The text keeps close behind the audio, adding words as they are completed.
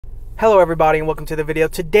Hello everybody and welcome to the video.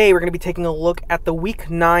 Today we're going to be taking a look at the Week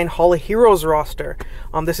 9 Hall of Heroes roster.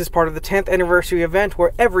 This is part of the 10th anniversary event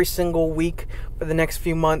where every single week for the next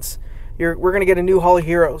few months we're going to get a new Hall of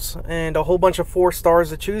Heroes and a whole bunch of 4 stars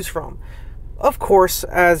to choose from. Of course,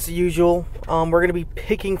 as usual, we're going to be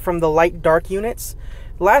picking from the light dark units.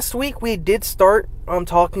 Last week we did start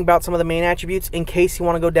talking about some of the main attributes in case you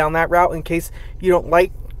want to go down that route, in case you don't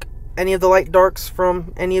like any of the light darks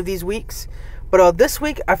from any of these weeks. But this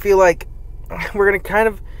week, I feel like we're going to kind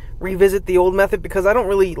of revisit the old method because I don't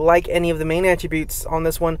really like any of the main attributes on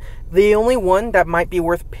this one. The only one that might be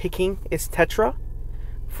worth picking is Tetra,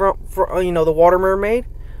 for the Water Mermaid.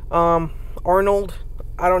 Arnold,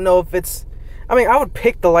 I don't know if it's... I mean, I would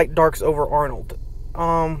pick the light darks over Arnold.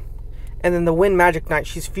 And then the Wind Magic Knight,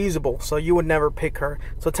 she's fusible, so you would never pick her.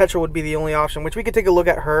 So Tetra would be the only option, which we could take a look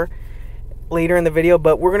at her later in the video,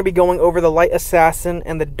 but we're going to be going over the Light Assassin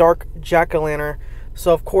and the Dark Jack-o'-lantern.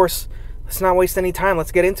 So of course, let's not waste any time.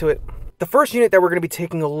 Let's get into it. The first unit that we're going to be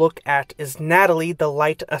taking a look at is Natalie, the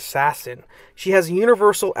Light Assassin. She has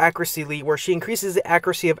Universal Accuracy Lead, where she increases the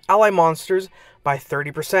accuracy of ally monsters by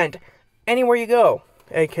 30% anywhere you go,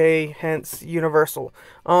 aka hence Universal.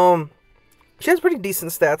 She has pretty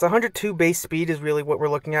decent stats. 102 base speed is really what we're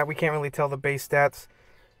looking at. We can't really tell the base stats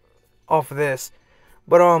off of this,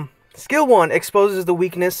 but Skill 1 exposes the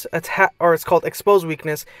weakness, it's called Expose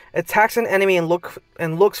Weakness. Attacks an enemy and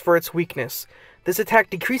looks for its weakness. This attack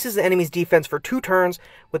decreases the enemy's defense for 2 turns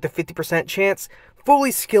with a 50% chance.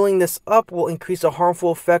 Fully skilling this up will increase the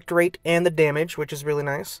harmful effect rate and the damage, which is really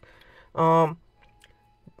nice. I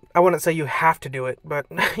wouldn't say you have to do it, but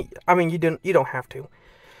I mean you don't have to.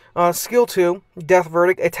 Skill 2, Death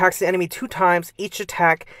Verdict, attacks the enemy 2 times. Each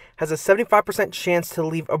attack has a 75% chance to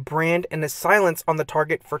leave a brand and a silence on the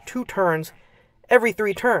target for 2 turns every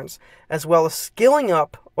 3 turns, as well as skilling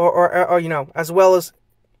up, as well as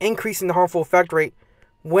increasing the harmful effect rate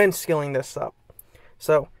when skilling this up.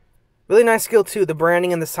 So, really nice skill 2, the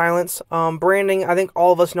branding and the silence. Branding, I think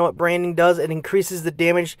all of us know what branding does. It increases the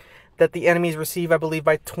damage that the enemies receive, I believe,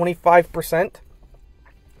 by 25%,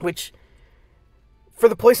 which... for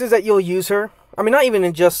the places that you'll use her, I mean, not even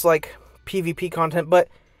in just, like, PvP content, but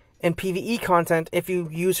in PvE content, if you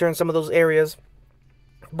use her in some of those areas,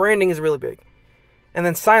 branding is really big. And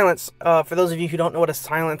then silence, for those of you who don't know what a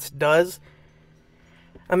silence does,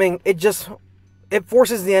 I mean, it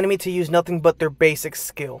forces the enemy to use nothing but their basic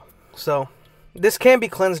skill. So, this can be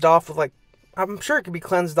cleansed off with, like, I'm sure it can be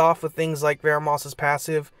cleansed off with things like Veramos's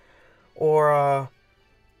passive, or,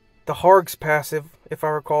 the Harg's passive, if I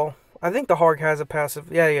recall. I think the Harg has a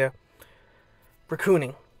passive. Yeah.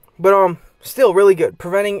 Raccooning. But, still really good.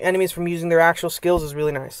 Preventing enemies from using their actual skills is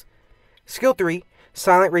really nice. Skill 3,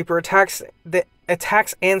 Silent Reaper, attacks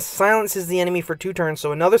and silences the enemy for 2 turns,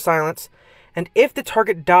 so another silence. And if the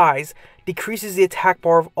target dies, decreases the attack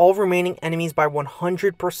bar of all remaining enemies by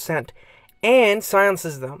 100% and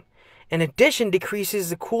silences them. In addition, decreases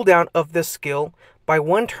the cooldown of this skill by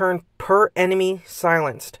 1 turn per enemy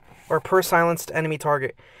silenced, or per silenced enemy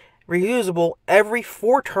target. Reusable every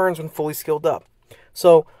 4 turns when fully skilled up.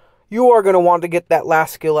 So you are going to want to get that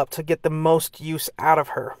last skill up to get the most use out of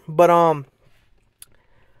her. But I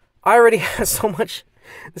already have so much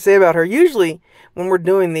to say about her. Usually when we're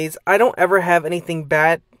doing these, I don't ever have anything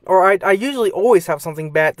bad, or I usually always have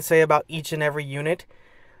something bad to say about each and every unit,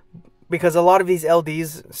 because a lot of these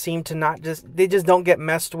LDs seem to they just don't get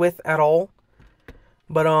messed with at all.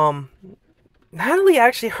 But Natalie,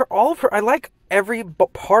 actually, I like every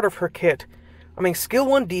part of her kit. I mean, skill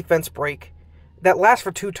 1 defense break that lasts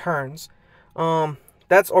for 2 turns.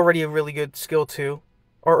 That's already a really good skill 2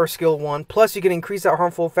 or skill 1. Plus, you can increase that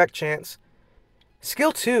harmful effect chance.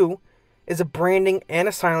 Skill 2 is a branding and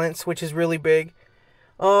a silence, which is really big.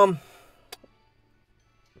 Again,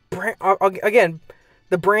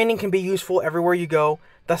 the branding can be useful everywhere you go.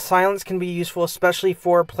 The silence can be useful, especially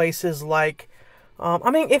for places like...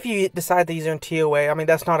 I mean, if you decide to use her in TOA, I mean,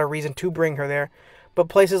 that's not a reason to bring her there. But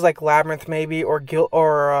places like Labyrinth, maybe, or guild,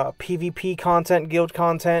 or PvP content, guild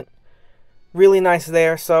content, really nice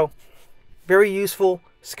there. So, very useful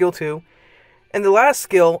skill 2. And the last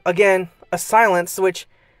skill, again, a silence, which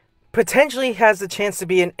potentially has the chance to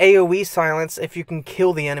be an AoE silence if you can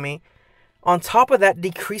kill the enemy. On top of that,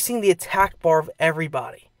 decreasing the attack bar of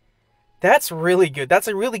everybody. That's really good. That's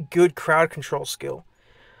a really good crowd control skill.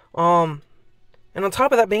 And on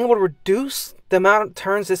top of that, being able to reduce the amount of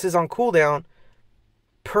turns this is on cooldown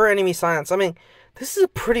per enemy silence. I mean, this is a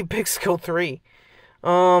pretty big skill 3.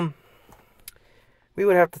 We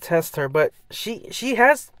would have to test her, but she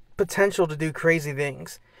has potential to do crazy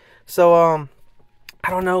things. So, I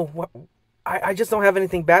don't know. I just don't have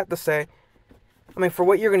anything bad to say. I mean, for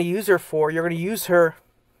what you're going to use her for, you're going to use her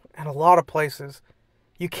in a lot of places.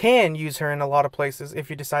 You can use her in a lot of places if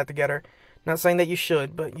you decide to get her. Not saying that you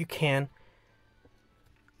should, but you can.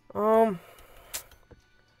 What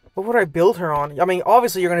would I build her on? I mean,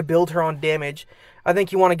 obviously you're going to build her on damage. I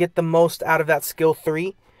think you want to get the most out of that skill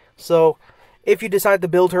 3. So, if you decide to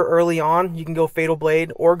build her early on, you can go Fatal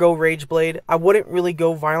Blade or go Rage Blade. I wouldn't really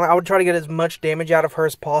go Violent. I would try to get as much damage out of her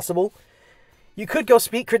as possible. You could go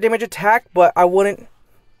Speed Crit Damage Attack, but I wouldn't.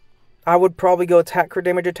 I would probably go Attack Crit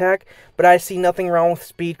Damage Attack, but I see nothing wrong with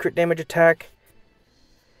Speed Crit Damage Attack.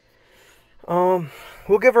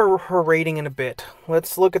 We'll give her her rating in a bit.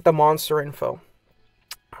 Let's look at the monster info.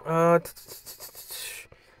 Let's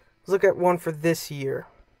look at one for this year.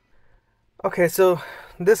 Okay, so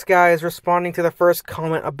this guy is responding to the first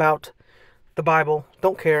comment about the Bible.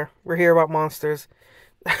 Don't care. We're here about monsters.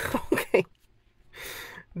 Okay.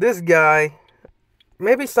 This guy,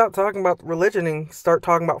 maybe stop talking about religion and start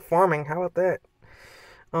talking about farming. How about that?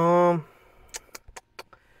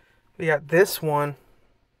 We got this one.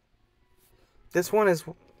 This one is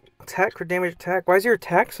attack or damage attack. Why is your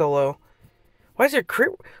attack so low? Why is your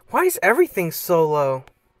crit? Why is everything so low?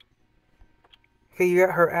 Okay, you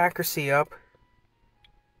got her accuracy up.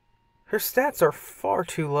 Her stats are far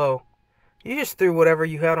too low. You just threw whatever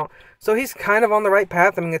you had on. So he's kind of on the right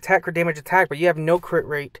path. I mean, attack or damage attack, but you have no crit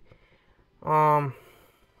rate.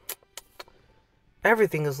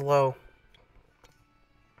 Everything is low.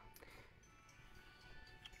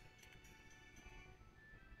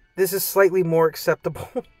 This is slightly more acceptable.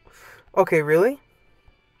 Okay, really?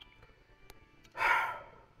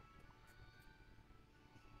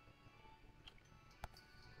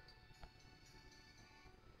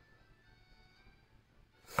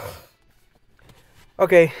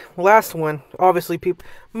 Okay, last one. Obviously, people...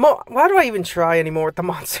 Why do I even try anymore with the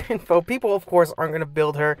monster info? People, of course, aren't going to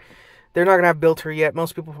build her. They're not going to have built her yet.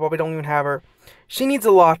 Most people probably don't even have her. She needs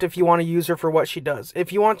a lot if you want to use her for what she does.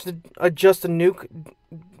 If you want to adjust a nuke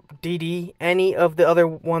DD, any of the other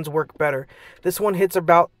ones work better. This one hits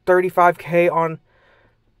about 35k on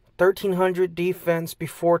 1300 defense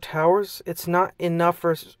before towers. It's not enough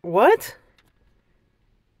for... What?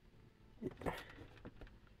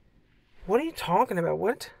 What are you talking about?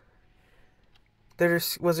 What?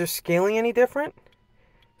 Was there scaling any different?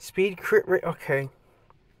 Speed crit rate. Okay.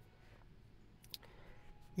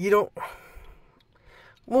 You don't...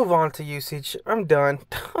 Move on to usage. I'm done.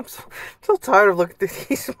 I'm so tired of looking at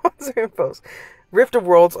these sponsor infos. Rift of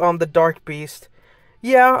Worlds on the Dark Beast.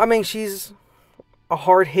 Yeah, I mean, she's a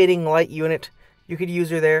hard-hitting light unit. You could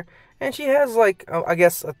use her there. And she has, like, I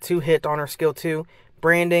guess, a 2-hit on her skill, too.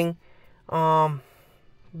 Branding.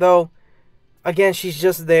 Though, again, she's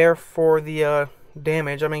just there for the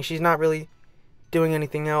damage. I mean, she's not really doing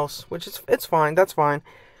anything else. Which is, it's fine. That's fine.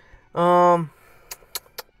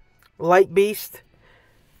 Light Beast.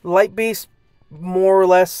 Light Beast, more or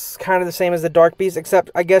less kind of the same as the Dark Beast, except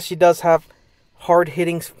I guess she does have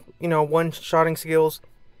hard-hitting, you know, one-shotting skills.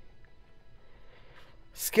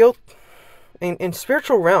 Skill in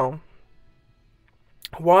Spiritual Realm.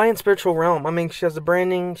 Why in Spiritual Realm? I mean, she has the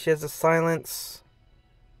branding, she has the silence,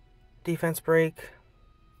 defense break.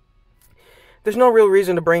 There's no real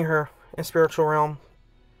reason to bring her in Spiritual Realm.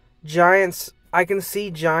 Giants, I can see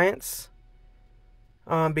Giants,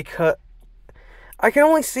 because... I can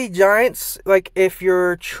only see Giants, like, if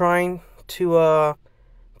you're trying to,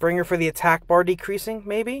 bring her for the attack bar decreasing,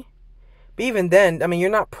 maybe? But even then, I mean,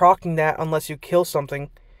 you're not proccing that unless you kill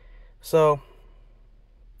something. So,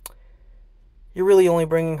 you're really only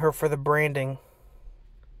bringing her for the branding.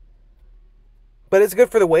 But it's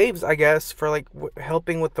good for the waves, I guess, for, like,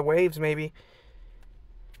 helping with the waves, maybe.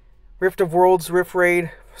 Rift of Worlds, Rift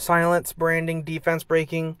Raid, silence, branding, defense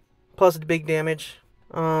breaking, plus the big damage.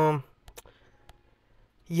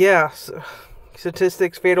 Yeah,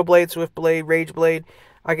 statistics, Fatal Blade, Swift Blade, Rage Blade.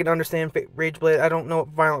 I can understand Rage Blade. I don't know what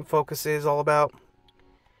Violent Focus is all about.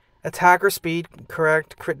 Attack or speed,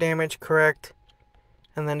 correct. Crit damage, correct.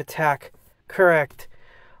 And then attack, correct.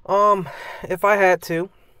 If I had to,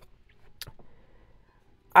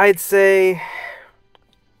 I'd say,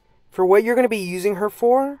 for what you're going to be using her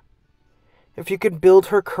for, if you could build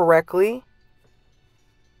her correctly,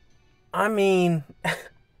 I mean...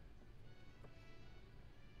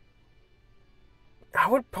 I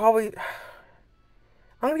would probably...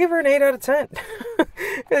 I'm going to give her an 8 out of 10.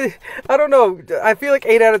 I don't know. I feel like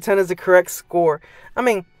 8 out of 10 is the correct score. I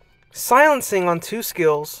mean, silencing on 2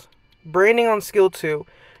 skills, branding on skill 2.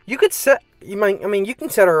 You could set... you can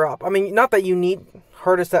set her up. I mean, not that you need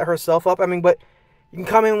her to set herself up. I mean, but you can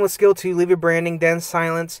come in with skill 2, leave your branding, then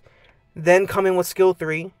silence, then come in with skill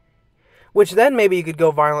 3. Which then maybe you could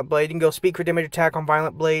go Violent Blade. You can go speed, crit damage, attack on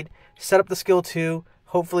Violent Blade. Set up the skill 2.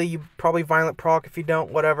 Hopefully you probably Violent proc. If you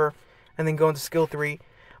don't, whatever. And then go into skill 3.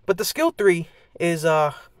 But the skill 3 is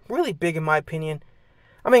really big in my opinion.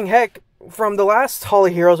 I mean, heck, from the last Hall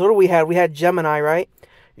of Heroes, what do we had? We had Gemini, right?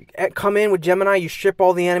 Come in with Gemini, you strip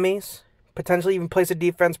all the enemies. Potentially even place a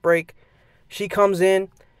defense break. She comes in.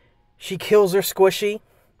 She kills her squishy.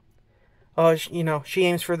 You know, she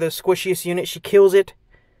aims for the squishiest unit. She kills it.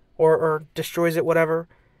 Or destroys it, whatever.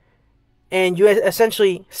 And you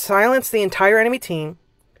essentially silence the entire enemy team.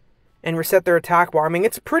 And reset their attack bar. I mean,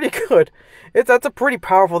 it's pretty good. That's a pretty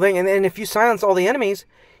powerful thing. And if you silence all the enemies,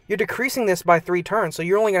 you're decreasing this by 3 turns. So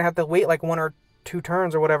you're only going to have to wait like 1 or 2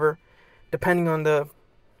 turns or whatever. Depending on the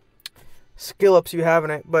skill ups you have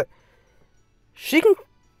in it. But she can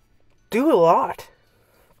do a lot.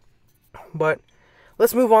 But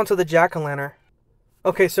let's move on to the Jack-o'-lantern.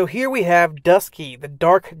 Okay, so here we have Dusky, the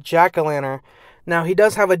Dark Jack-o'-lantern. Now, he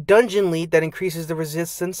does have a dungeon lead that increases the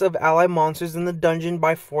resistance of ally monsters in the dungeon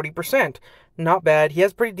by 40%. Not bad. He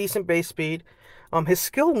has pretty decent base speed. His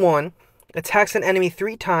skill 1 attacks an enemy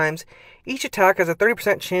 3 times. Each attack has a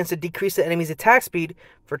 30% chance to decrease the enemy's attack speed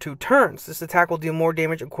for 2 turns. This attack will do more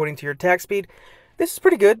damage according to your attack speed. This is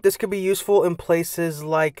pretty good. This could be useful in places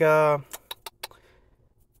like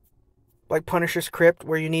Punisher's Crypt,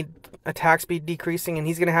 where you need attack speed decreasing, and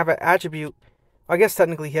he's going to have an attribute. I guess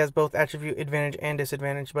technically he has both attribute advantage and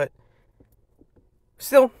disadvantage, but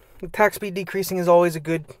still, attack speed decreasing is always a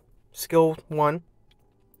good skill 1.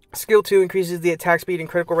 Skill 2 increases the attack speed and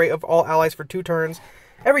critical rate of all allies for 2 turns,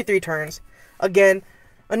 every 3 turns. Again,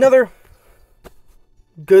 another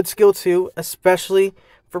good skill 2, especially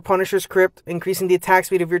for Punisher's Crypt, increasing the attack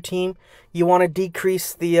speed of your team. You want to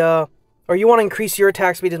decrease the, or you want to increase your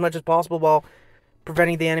attack speed as much as possible while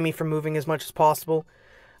preventing the enemy from moving as much as possible.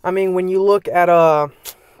 I mean, when you look at,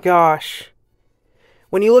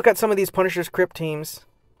 when you look at some of these Punisher's Crypt teams,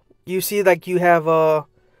 you see like you have,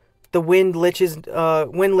 the Wind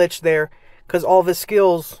Lich there, because all of his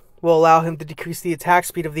skills will allow him to decrease the attack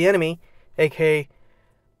speed of the enemy, aka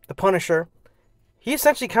the Punisher. He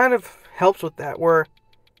essentially kind of helps with that, where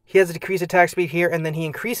he has a decreased attack speed here, and then he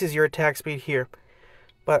increases your attack speed here.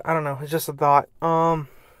 But I don't know, it's just a thought.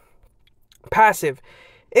 Passive.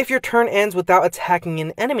 If your turn ends without attacking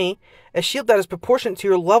an enemy, a shield that is proportionate to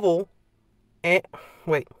your level and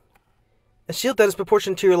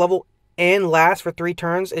lasts for 3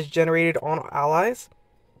 turns is generated on allies.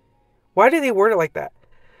 Why do they word it like that?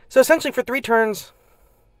 So essentially for 3 turns,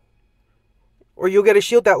 or you'll get a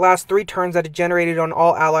shield that lasts 3 turns that is generated on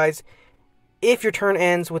all allies if your turn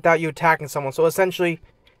ends without you attacking someone. So essentially,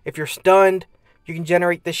 if you're stunned, you can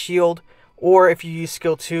generate this shield, or if you use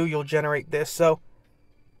skill 2, you'll generate this. So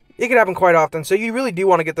it can happen quite often. So you really do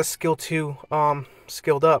want to get the skill 2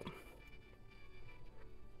 skilled up.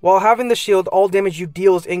 While having the shield, all damage you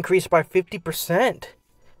deal is increased by 50%.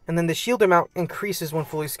 And then the shield amount increases when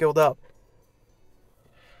fully skilled up.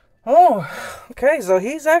 Oh, okay, so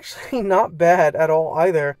he's actually not bad at all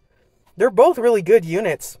either. They're both really good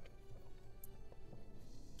units.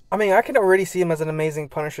 I mean, I can already see him as an amazing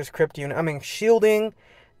Punisher's Crypt unit. I mean, shielding,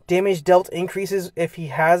 damage dealt increases if he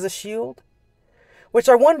has a shield. Which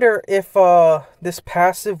I wonder if this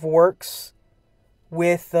passive works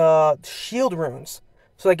with shield runes.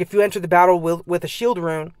 So, like, if you enter the battle with a shield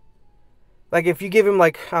rune, like, if you give him,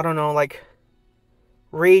 like, I don't know, like,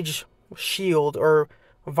 Rage Shield or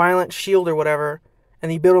Violent Shield or whatever,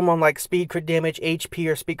 and you build him on, like, Speed Crit Damage HP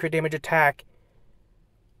or Speed Crit Damage Attack,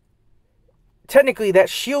 technically, that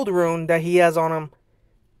shield rune that he has on him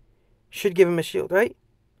should give him a shield, right?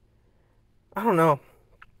 I don't know.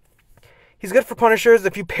 He's good for Punishers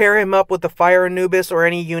if you pair him up with the Fire Anubis or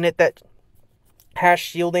any unit that has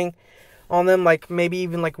shielding on them, like maybe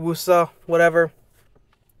even like Wusa, whatever.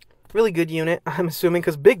 Really good unit, I'm assuming,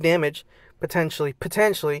 because big damage, potentially.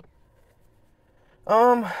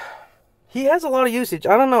 He has a lot of usage.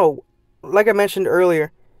 I don't know. Like I mentioned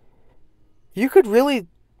earlier, you could really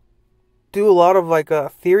do a lot of like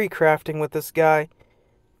theory crafting with this guy.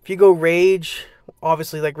 If you go Rage,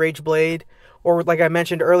 obviously like Rage Blade, or like I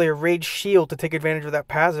mentioned earlier, Rage Shield to take advantage of that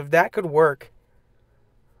passive, that could work.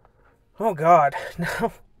 Oh god,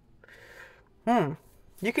 no.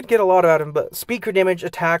 You could get a lot out of him, but Speed Crit Damage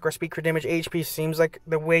Attack or Speed Crit Damage HP seems like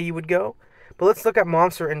the way you would go. But let's look at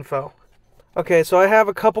monster info. Okay, so I have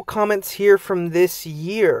a couple comments here from this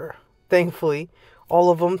year, thankfully.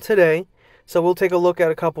 All of them today. So we'll take a look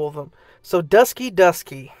at a couple of them. So Dusky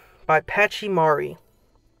by Patchy Mari.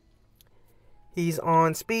 He's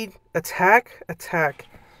on speed, attack.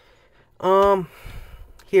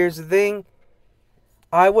 Here's the thing.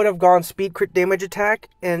 I would have gone speed, crit damage, attack,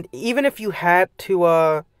 and even if you had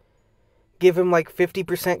to give him like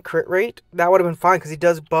 50% crit rate, that would have been fine because he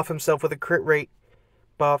does buff himself with a crit rate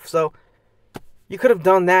buff. So you could have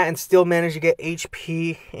done that and still managed to get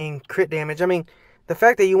HP and crit damage. I mean, the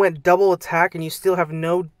fact that you went double attack and you still have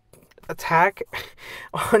no attack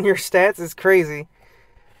on your stats is crazy.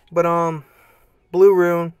 But blue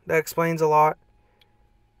rune, that explains a lot.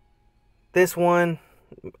 This one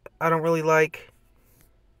I don't really like.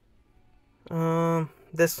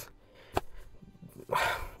 This,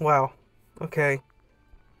 wow, okay.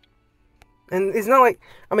 And it's not like,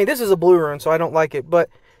 I mean, this is a blue rune, so I don't like it, but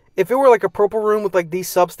if it were like a purple rune with like these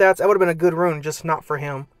substats, that would have been a good rune, just not for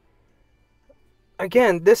him.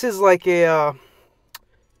 Again, this is like a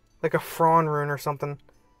Fron rune or something.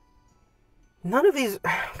 None of these,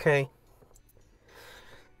 okay.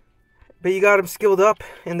 But you got him skilled up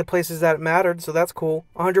in the places that mattered, so that's cool.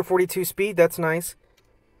 142 speed, that's nice.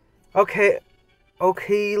 Okay,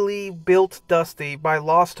 Okaylee built Dusty by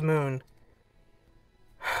Lost Moon.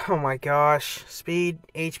 Oh my gosh. Speed,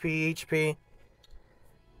 HP, HP.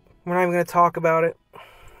 We're not even going to talk about it.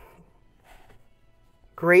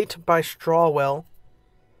 Great by Strawwell.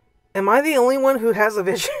 Am I the only one who has a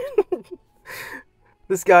vision?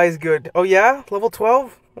 This guy is good. Oh yeah? Level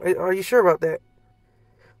 12? Are you sure about that?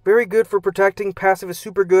 Very good for protecting. Passive is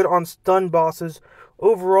super good on stun bosses.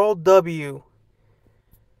 Overall W.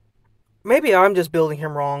 Maybe I'm just building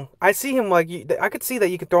him wrong. I see him like, I could see that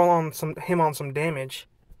you could throw on him on some damage.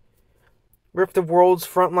 Rift of Worlds,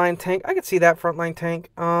 frontline tank. I could see that frontline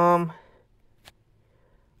tank.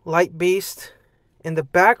 Light Beast in the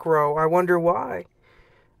back row. I wonder why.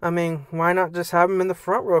 I mean, why not just have him in the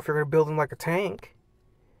front row if you're going to build him like a tank?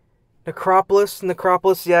 Necropolis,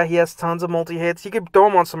 yeah, he has tons of multi-hits. You could throw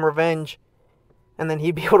him on some revenge. And then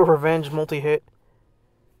he'd be able to revenge multi-hit.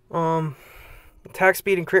 Attack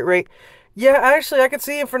speed and crit rate. Yeah, actually, I could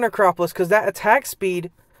see him for Necropolis, because that attack speed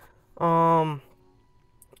will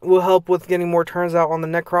help with getting more turns out on the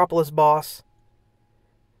Necropolis boss.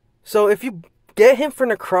 So if you get him for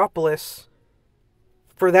Necropolis,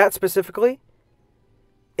 for that specifically,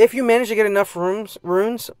 if you manage to get enough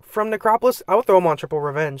runes from Necropolis, I would throw him on Triple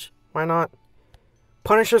Revenge. Why not?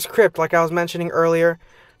 Punisher's Crypt, like I was mentioning earlier.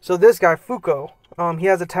 So this guy, Fuko, he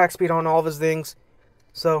has attack speed on all of his things.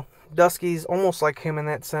 So Dusky's almost like him in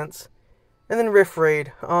that sense. And then Rift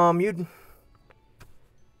Raid. What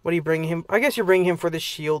are you bringing him? I guess you're bringing him for the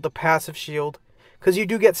shield, the passive shield. Because you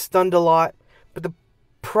do get stunned a lot. But the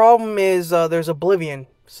problem is there's Oblivion.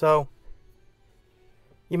 So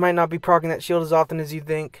you might not be proccing that shield as often as you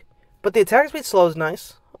think. But the attack speed slow is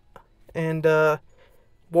nice. And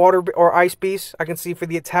Water or Ice Beast, I can see for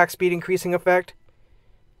the attack speed increasing effect.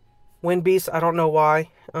 Wind Beast, I don't know why.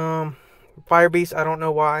 Fire Beast, I don't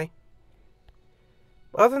know why.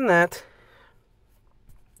 Other than that,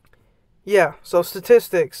 yeah, so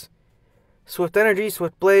statistics. Swift Energy,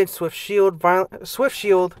 Swift Blade, Swift Shield, Swift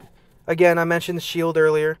Shield. Again, I mentioned the shield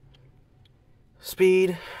earlier.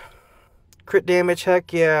 Speed, crit damage,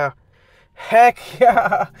 heck yeah. Heck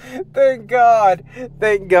yeah! Thank God!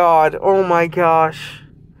 Thank God! Oh my gosh.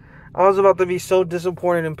 I was about to be so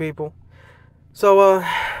disappointed in people. So,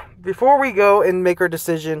 before we go and make our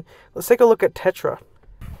decision, let's take a look at Tetra.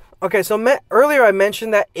 Okay, so earlier I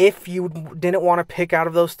mentioned that if you didn't want to pick out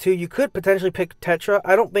of those two, you could potentially pick Tetra.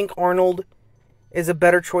 I don't think Arnold is a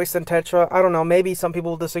better choice than Tetra. I don't know, maybe some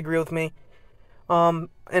people will disagree with me. And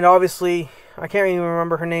obviously, I can't even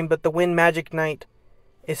remember her name, but the Wind Magic Knight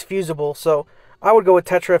is fusible. So, I would go with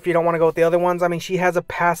Tetra if you don't want to go with the other ones. I mean, she has a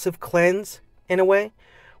passive cleanse, in a way,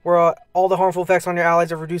 where all the harmful effects on your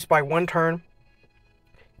allies are reduced by 1 turn.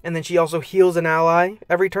 And then she also heals an ally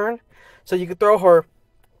every turn. So you could throw her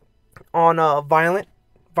on Violent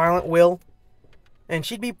Will. And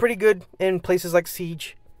she'd be pretty good in places like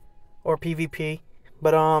Siege or PvP.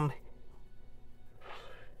 But,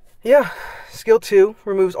 yeah. Skill 2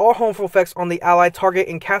 removes all harmful effects on the ally target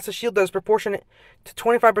and casts a shield that is proportionate to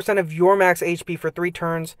 25% of your max HP for 3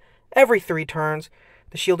 turns. Every 3 turns,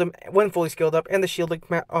 the shield, when fully skilled up, and the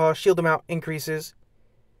shield amount increases.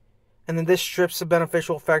 And then this strips the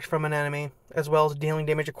beneficial effect from an enemy, as well as dealing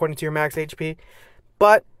damage according to your max HP.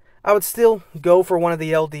 But I would still go for one of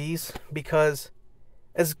the LDs, because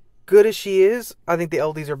as good as she is, I think the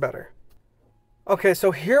LDs are better. Okay,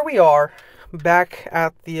 so here we are, back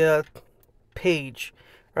at the page,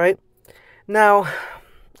 right? Now,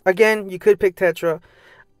 again, you could pick Tetra.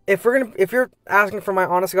 If you're asking for my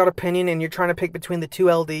honest to God opinion and you're trying to pick between the 2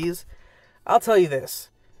 LDs, I'll tell you this.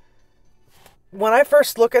 When I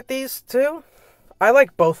first look at these two, I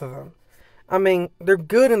like both of them. I mean, they're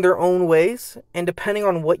good in their own ways, and depending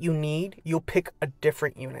on what you need, you'll pick a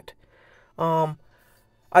different unit.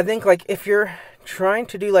 I think, like, if you're trying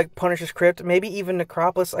to do, like, Punisher's Crypt, maybe even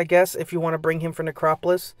Necropolis, I guess, if you want to bring him for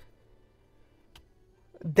Necropolis,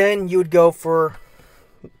 then you would go for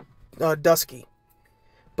Dusky.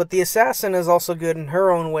 But the Assassin is also good in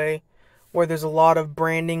her own way, where there's a lot of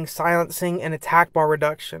branding, silencing, and attack bar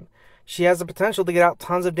reduction. She has the potential to get out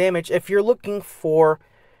tons of damage. If you're looking for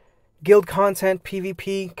guild content,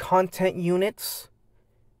 PvP content units,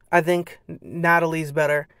 I think Natalie's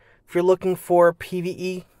better. If you're looking for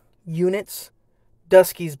PvE units,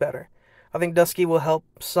 Dusky's better. I think Dusky will help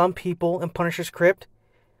some people in Punisher's Crypt.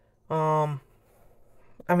 I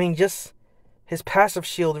mean, just his passive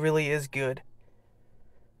shield really is good.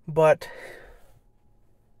 But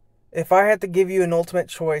if I had to give you an ultimate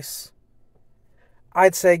choice,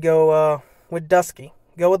 I'd say go with Dusky.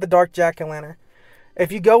 Go with the Dark Jack-o'-lantern.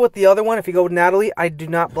 If you go with the other one, if you go with Natalie, I do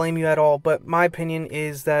not blame you at all. But my opinion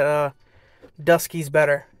is that Dusky's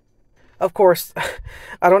better. Of course,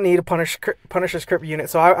 I don't need a Punisher's Crypt unit,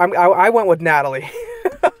 so I went with Natalie.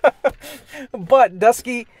 But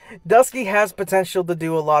Dusky has potential to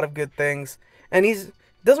do a lot of good things, and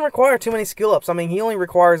doesn't require too many skill ups. I mean, he only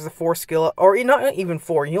requires the 4 skill up, or not even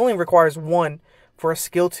 4. He only requires 1 for a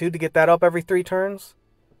skill 2 to get that up every 3 turns.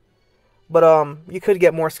 But you could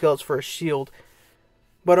get more skill ups for a shield.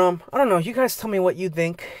 But I don't know. You guys tell me what you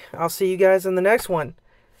think. I'll see you guys in the next one.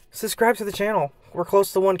 Subscribe to the channel. We're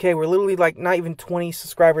close to 1K. We're literally like not even 20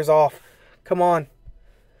 subscribers off. Come on.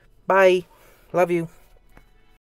 Bye. Love you.